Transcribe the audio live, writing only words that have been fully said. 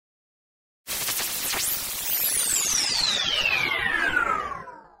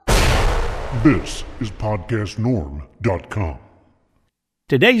This is podcastnorm.com.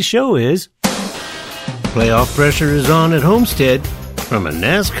 Today's show is Playoff Pressure is on at Homestead from a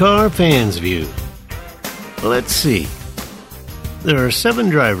NASCAR fan's view. Let's see. There are 7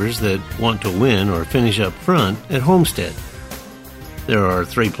 drivers that want to win or finish up front at Homestead. There are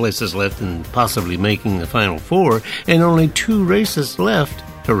 3 places left in possibly making the Final 4 and only 2 races left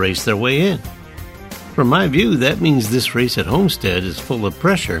to race their way in. From my view, that means this race at Homestead is full of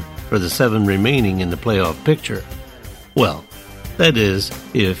pressure for the 7 remaining in the playoff picture. Well, that is,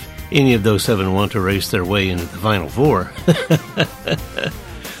 if any of those 7 want to race their way into the Final 4.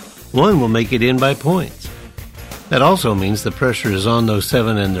 One will make it in by points. That also means the pressure is on those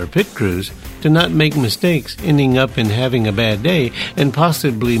 7 and their pit crews to not make mistakes, ending up in having a bad day and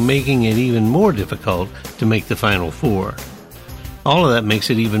possibly making it even more difficult to make the Final 4. All of that makes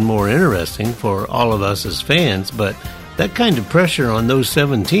it even more interesting for all of us as fans, but that kind of pressure on those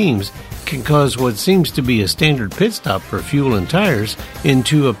 7 teams can cause what seems to be a standard pit stop for fuel and tires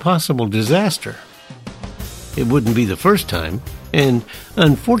into a possible disaster. It wouldn't be the first time, and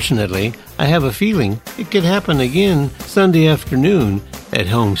unfortunately, I have a feeling it could happen again Sunday afternoon at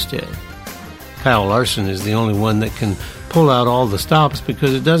Homestead. Kyle Larson is the only one that can pull out all the stops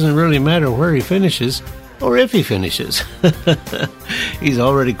because it doesn't really matter where he finishes or if he finishes. He's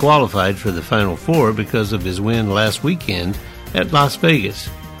already qualified for the Final 4 because of his win last weekend at Las Vegas.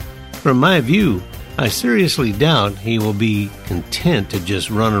 From my view, I seriously doubt he will be content to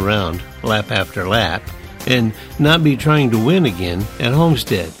just run around lap after lap and not be trying to win again at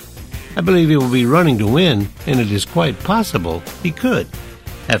Homestead. I believe he will be running to win, and it is quite possible he could.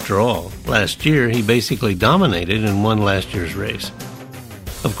 After all, last year he basically dominated and won last year's race.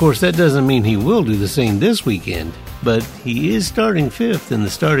 Of course, that doesn't mean he will do the same this weekend, but he is starting 5th in the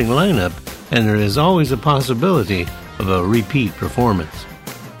starting lineup, and there is always a possibility of a repeat performance.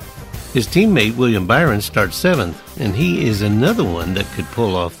 His teammate William Byron starts 7th, and he is another one that could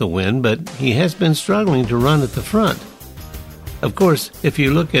pull off the win, but he has been struggling to run at the front. Of course, if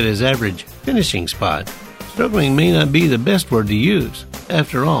you look at his average finishing spot, struggling may not be the best word to use.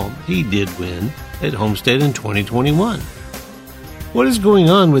 After all, he did win at Homestead in 2021. What is going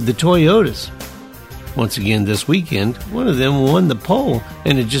on with the Toyotas? Once again this weekend, one of them won the pole,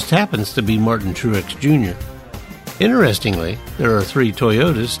 and it just happens to be Martin Truex Jr. Interestingly, there are 3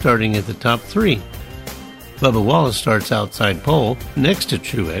 Toyotas starting at the top 3. Bubba Wallace starts outside pole next to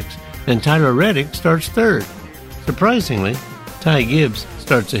Truex, and Tyler Reddick starts 3rd. Surprisingly, Ty Gibbs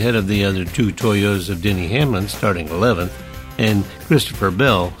starts ahead of the other 2 Toyotas of Denny Hamlin starting 11th, and Christopher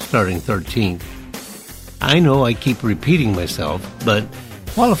Bell starting 13th. I know I keep repeating myself, but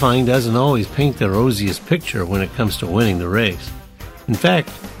qualifying doesn't always paint the rosiest picture when it comes to winning the race. In fact,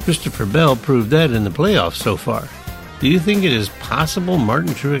 Christopher Bell proved that in the playoffs so far. Do you think it is possible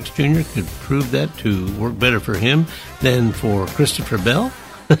Martin Truex Jr. could prove that to work better for him than for Christopher Bell?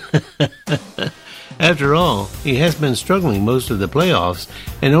 After all, he has been struggling most of the playoffs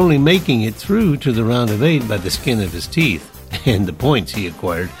and only making it through to the round of 8 by the skin of his teeth and the points he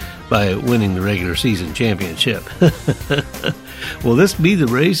acquired by winning the regular season championship. Will this be the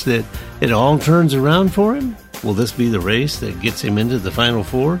race that it all turns around for him? Will this be the race that gets him into the Final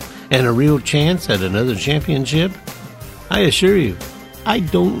 4 and a real chance at another championship? I assure you, I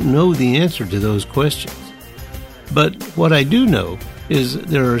don't know the answer to those questions. But what I do know is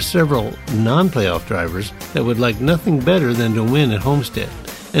there are several non-playoff drivers that would like nothing better than to win at Homestead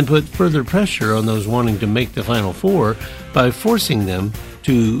and put further pressure on those wanting to make the Final 4 by forcing them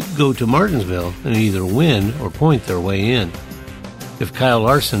to go to Martinsville and either win or point their way in. If Kyle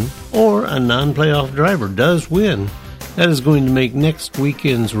Larson or a non-playoff driver does win, that is going to make next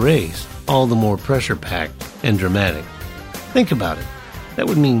weekend's race all the more pressure-packed and dramatic. Think about it. That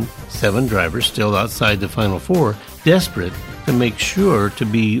would mean 7 drivers still outside the Final 4, desperate to make sure to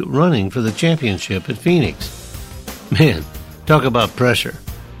be running for the championship at Phoenix. Man, talk about pressure.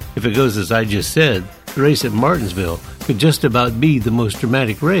 If it goes as I just said, the race at Martinsville could just about be the most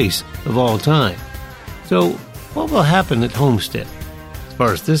dramatic race of all time. So, what will happen at Homestead? As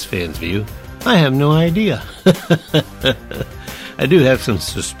far as this fan's view, I have no idea. I do have some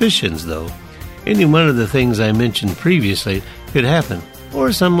suspicions, though. Any one of the things I mentioned previously could happen,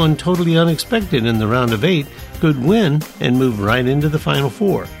 or someone totally unexpected in the round of 8 could win and move right into the Final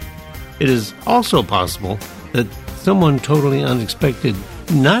 4. It is also possible that someone totally unexpected,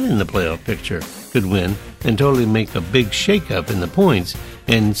 not in the playoff picture, could win and totally make a big shakeup in the points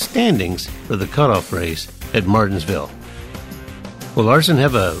and standings for the cutoff race at Martinsville. Will Larson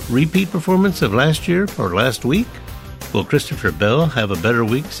have a repeat performance of last year or last week? Will Christopher Bell have a better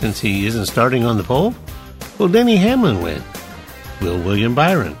week since he isn't starting on the pole? Will Denny Hamlin win? Will William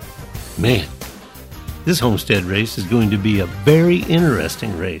Byron? Man, this Homestead race is going to be a very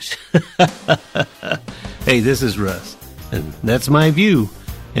interesting race. Hey, this is Russ, and that's my view,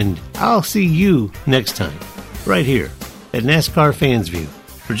 and I'll see you next time, right here at NASCAR Fans View,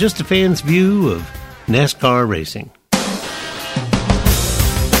 for just a fan's view of NASCAR racing.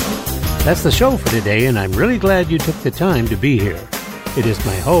 That's the show for today, and I'm really glad you took the time to be here. It is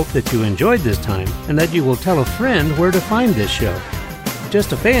my hope that you enjoyed this time and that you will tell a friend where to find this show.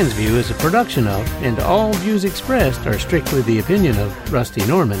 Just a Fan's View is a production of, and all views expressed are strictly the opinion of, Rusty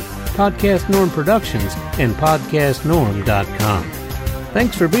Norman, Podcast Norm Productions, and PodcastNorm.com.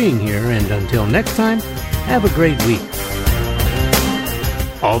 Thanks for being here, and until next time, have a great week.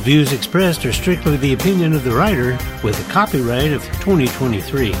 All views expressed are strictly the opinion of the writer, with a copyright of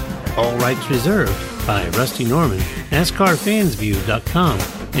 2023. All rights reserved by Rusty Norman, NASCARFansView.com,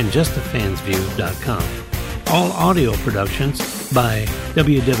 and JustAFansView.com. All audio productions by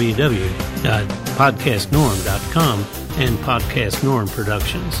www.podcastnorm.com and Podcast Norm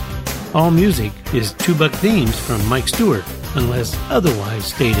Productions. All music is 2 Buck Themes from Mike Stewart, unless otherwise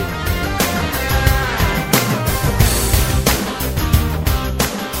stated.